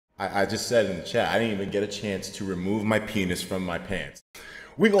I just said in the chat, I didn't even get a chance to remove my penis from my pants.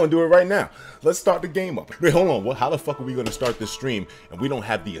 We're gonna do it right now. Let's start the game up. Wait, hold on. How the fuck are we gonna start this stream and we don't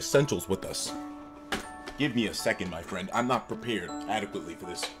have the essentials with us? Give me a second, my friend. I'm not prepared adequately for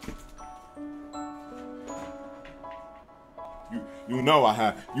this. You know I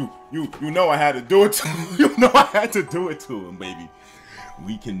had you know I had to do it to him. You know I had to do it to him, baby.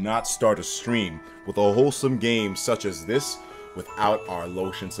 We cannot start a stream with a wholesome game such as this without our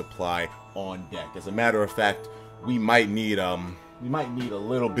lotion supply on deck. As a matter of fact, we might need a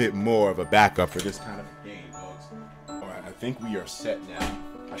little bit more of a backup for this kind of a game, folks. Alright, I think we are set now.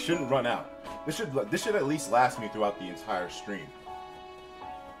 I shouldn't run out. This should at least last me throughout the entire stream.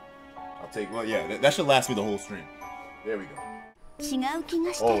 Well, yeah, that should last me the whole stream. There we go.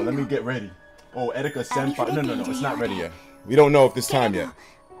 Oh, let me get ready. Oh, Etika Senpai. No, it's not ready yet. We don't know if it's time yet.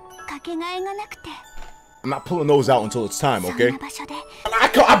 I'm not pulling those out until it's time, okay?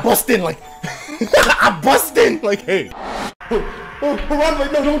 I bust in like... I bust in like, hey. Oh,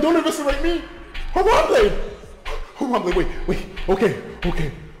 Harambe, no, don't eviscerate me. Harambe! Harambe, wait,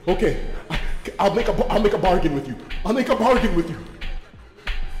 okay. I'll make a bargain with you. I'll make a bargain with you.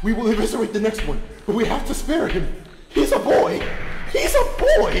 We will eviscerate the next one, but we have to spare him. He's a boy. He's a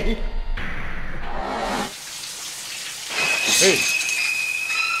boy. Hey.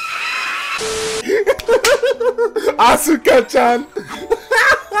 Asuka-chan.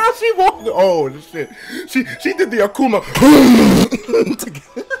 She walked. Oh shit. She did the Akuma.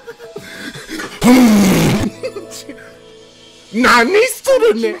 Nani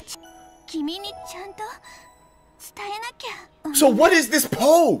surune? So what is this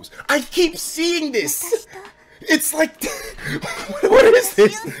pose? I keep seeing this. It's like, what is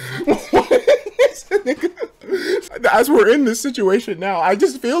this? What is this? As we're in this situation now, I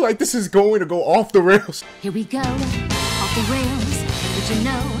just feel like this is going to go off the rails. Here we go, off the rails. But you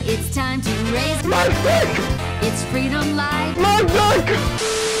know it's time to raise my neck. It's freedom light. My neck.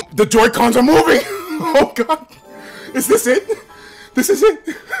 The Joy-Cons are moving. Oh God, is this it? This is it.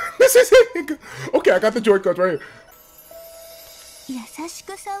 This is it. Okay, I got the Joy-Cons right here.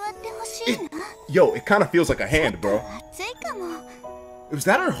 Yo, it kind of feels like a hand, bro. Was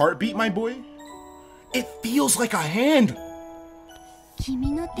that her heartbeat, my boy? It feels like a hand.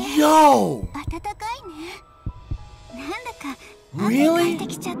 Yo! Really?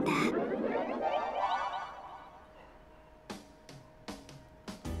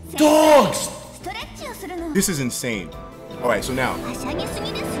 Dogs! This is insane. Alright, so now.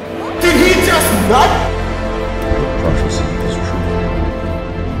 Did he just nut? Prophecy is true.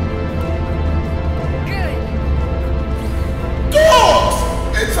 Dogs!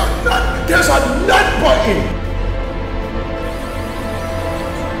 It's a nut! There's a nut button!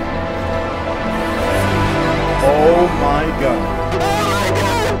 Oh my god.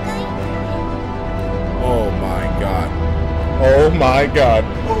 Oh my god. Oh my god.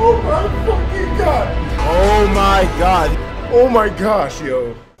 Oh my fucking god. Oh my god. Oh my gosh,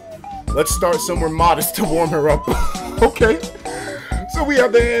 yo. Let's start somewhere modest to warm her up. Okay. So we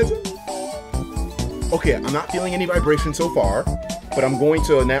have the hands. Okay, I'm not feeling any vibration so far, but I'm going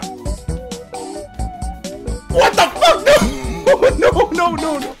to now. What the fuck? No!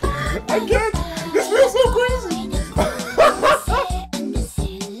 No. I can't.